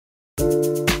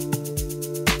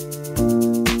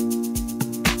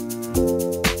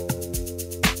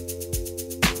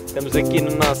Estamos aqui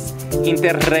no nosso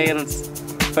INTERRAIL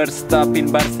First Stop in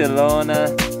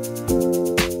Barcelona.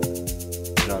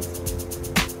 Pronto.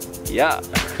 Yeah.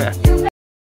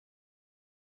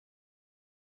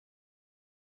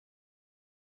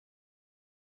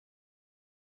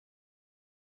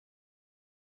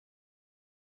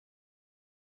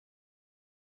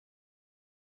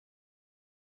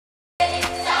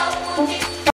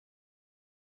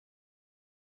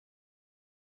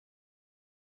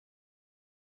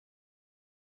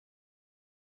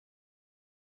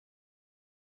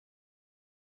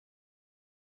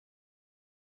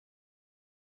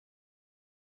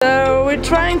 So we're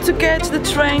trying to catch the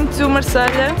train to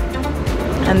Marseille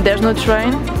and there's no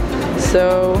train,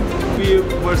 so We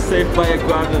were saved by a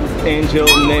guardian angel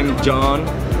named John.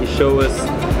 He showed us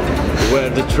where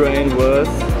the train was,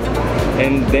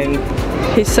 and then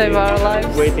he saved our lives.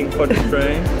 Waiting for the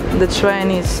train. The train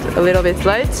is a little bit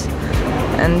late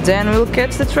and then we'll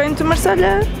catch the train to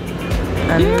Marseille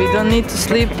and we don't need to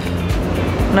sleep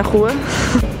na rua.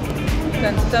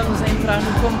 Portanto, estamos a entrar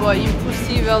no comboio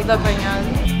impossível de apanhar.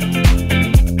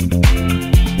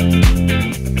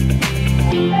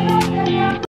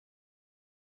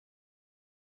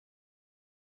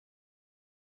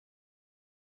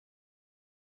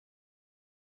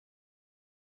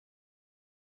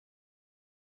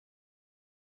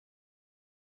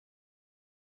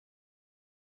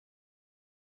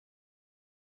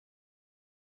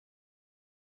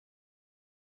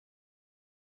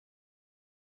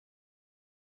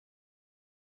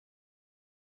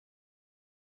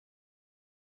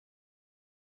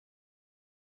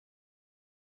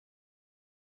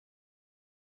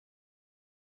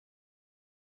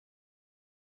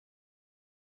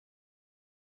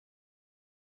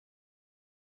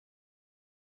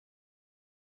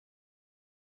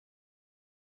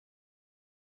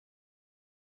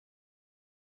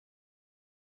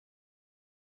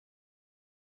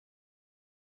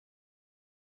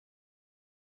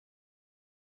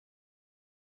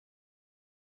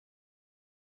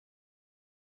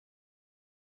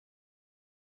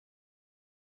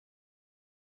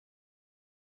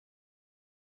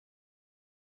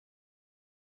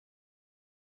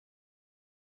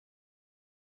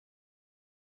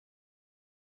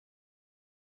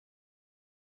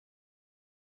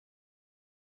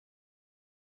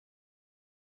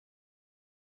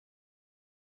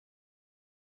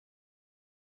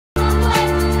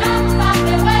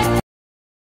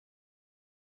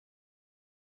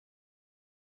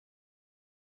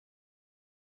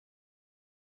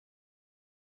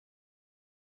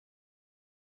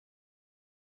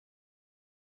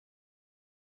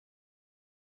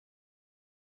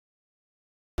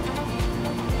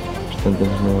 Portanto,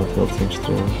 estamos num hotel de 5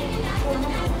 estrelas,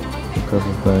 um casa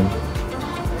de banho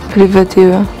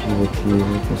Privativa.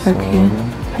 com Aqui,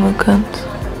 no canto.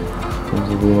 Temos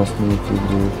ali o nosso mini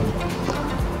frigorífico.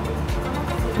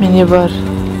 Minibar. E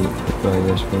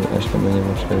acho que amanhã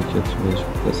vamos ficar aqui outra vez,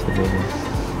 porque está a ser bom.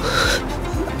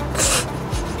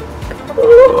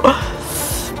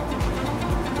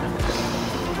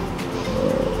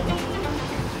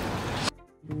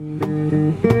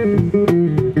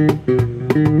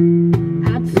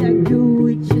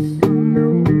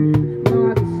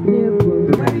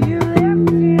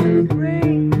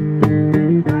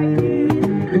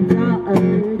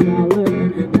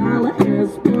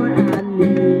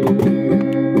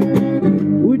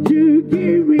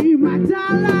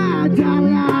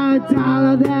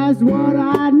 That's what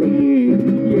I need.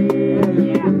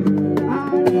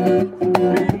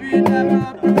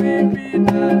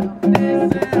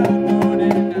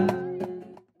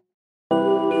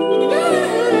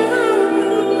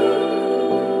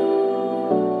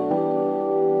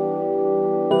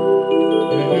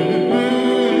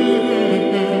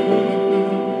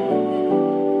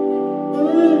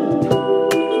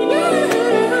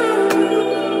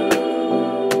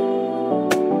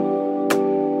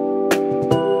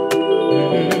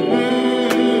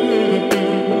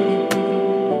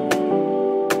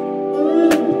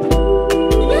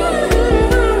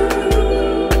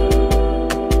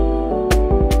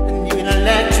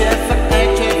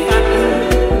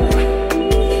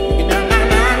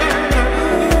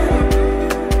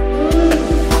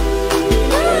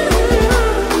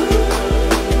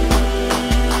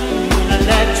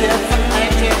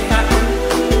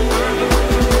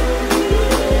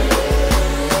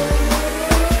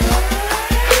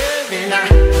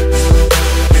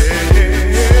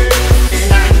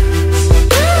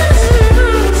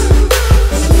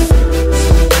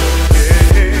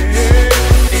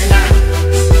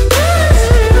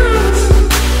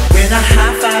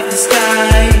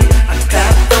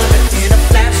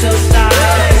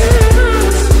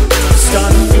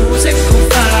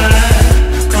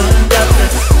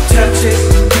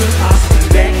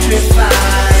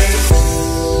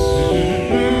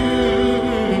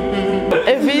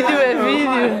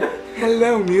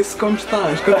 como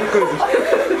estás, qualquer coisa.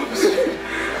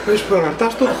 Vamos parar,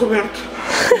 estás todo Roberto.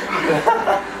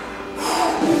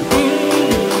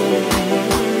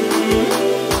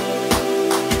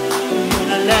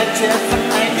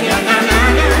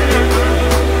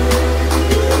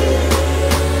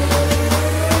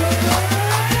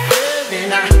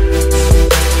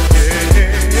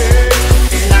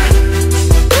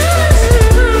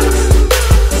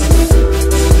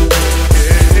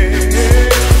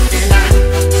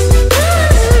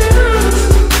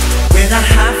 When I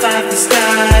high five the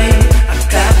sky,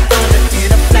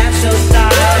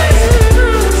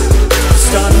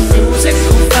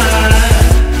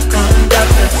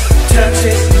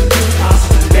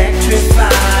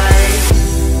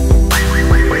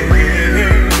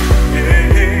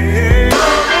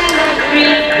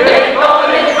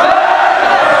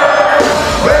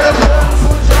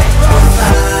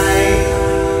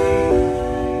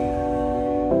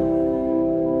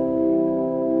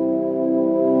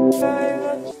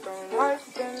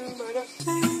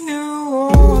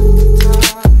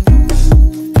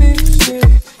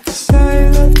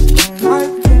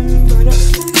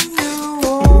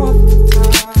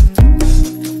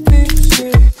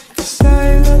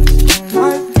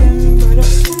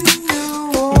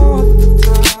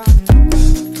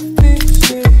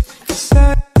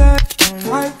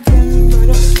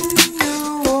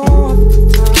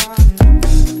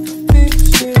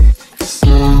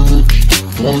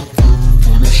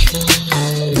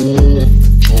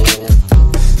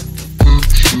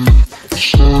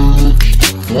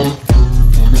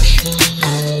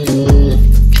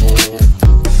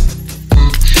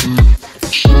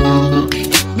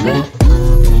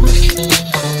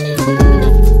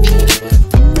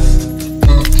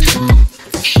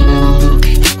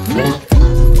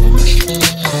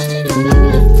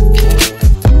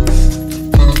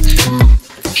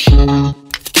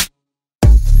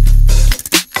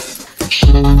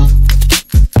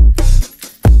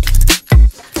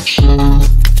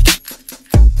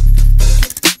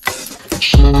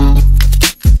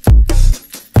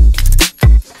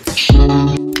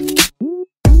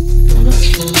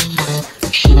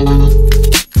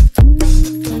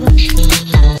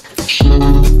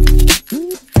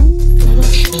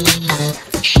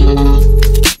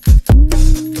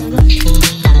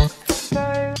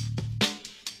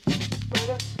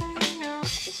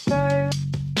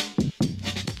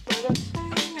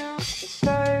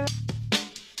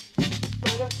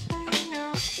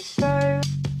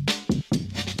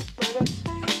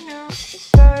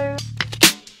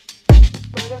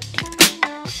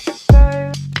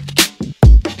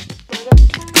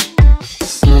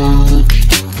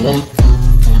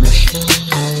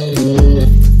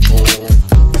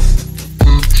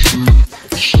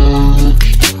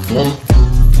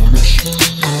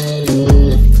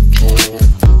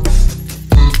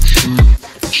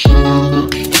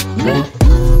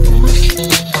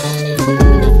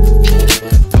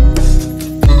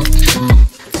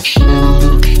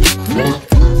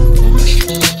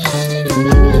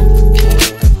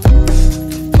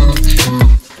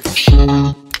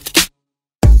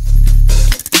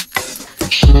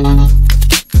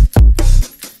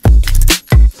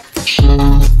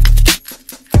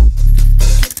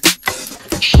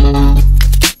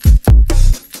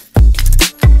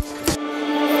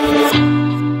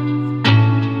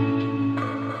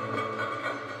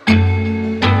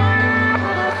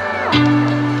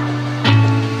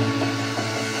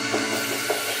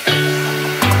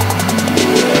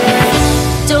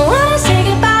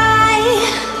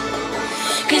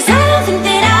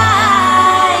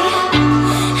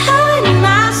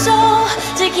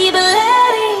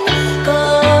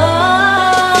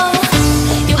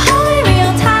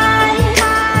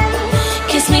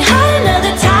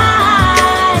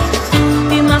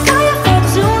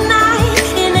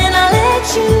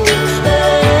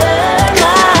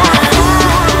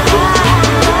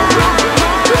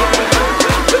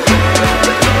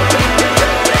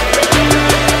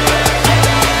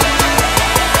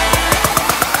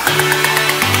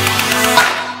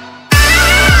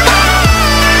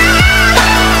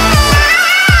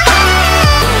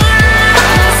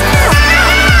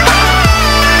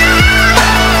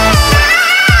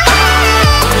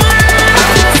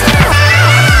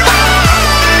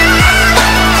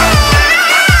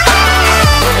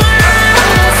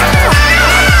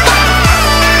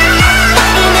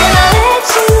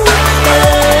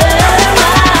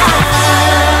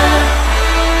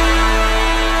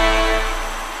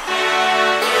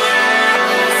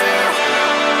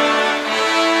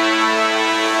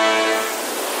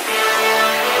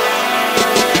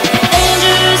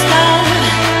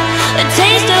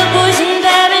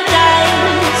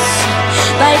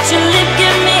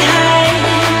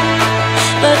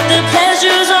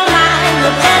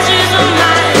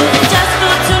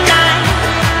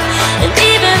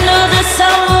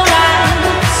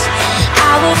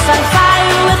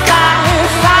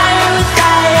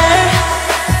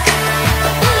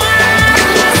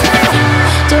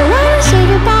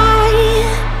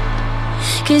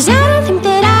 'cause I don't think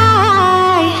that